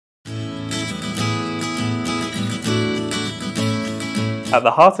At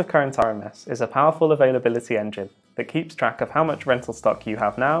the heart of current RMS is a powerful availability engine that keeps track of how much rental stock you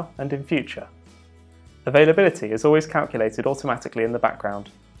have now and in future. Availability is always calculated automatically in the background.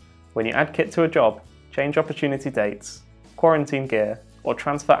 When you add kit to a job, change opportunity dates, quarantine gear, or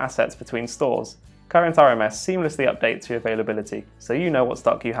transfer assets between stores, current RMS seamlessly updates your availability so you know what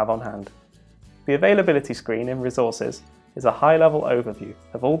stock you have on hand. The availability screen in Resources is a high-level overview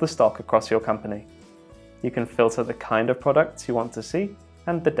of all the stock across your company. You can filter the kind of products you want to see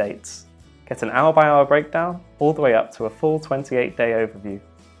and the dates. Get an hour-by-hour breakdown all the way up to a full 28-day overview.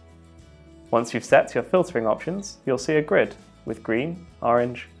 Once you've set your filtering options, you'll see a grid with green,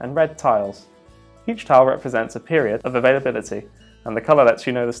 orange, and red tiles. Each tile represents a period of availability, and the colour lets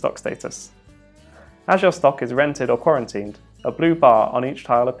you know the stock status. As your stock is rented or quarantined, a blue bar on each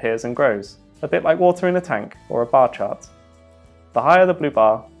tile appears and grows, a bit like water in a tank or a bar chart. The higher the blue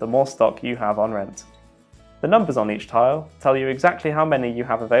bar, the more stock you have on rent. The numbers on each tile tell you exactly how many you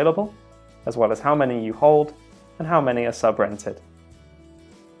have available, as well as how many you hold and how many are sub-rented.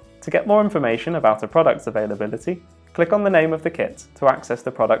 To get more information about a product's availability, click on the name of the kit to access the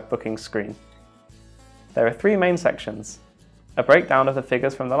product bookings screen. There are three main sections: a breakdown of the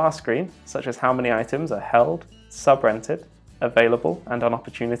figures from the last screen, such as how many items are held, sub-rented, available and on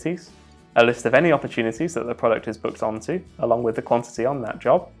opportunities, a list of any opportunities that the product is booked onto, along with the quantity on that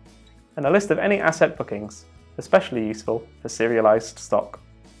job, and a list of any asset bookings, especially useful for serialized stock.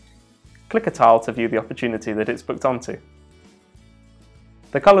 Click a tile to view the opportunity that it's booked onto.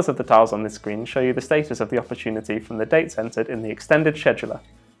 The colours of the tiles on this screen show you the status of the opportunity from the dates entered in the extended scheduler.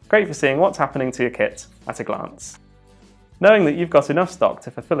 Great for seeing what's happening to your kit at a glance. Knowing that you've got enough stock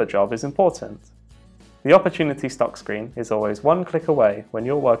to fulfill a job is important. The opportunity stock screen is always one click away when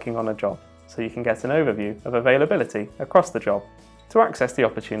you're working on a job, so you can get an overview of availability across the job. To access the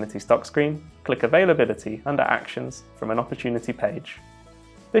opportunity stock screen, click Availability under Actions from an opportunity page.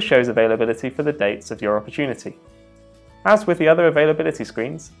 This shows availability for the dates of your opportunity. As with the other availability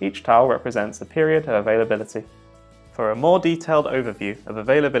screens, each tile represents a period of availability. For a more detailed overview of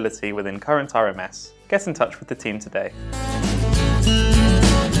availability within current RMS, get in touch with the team today.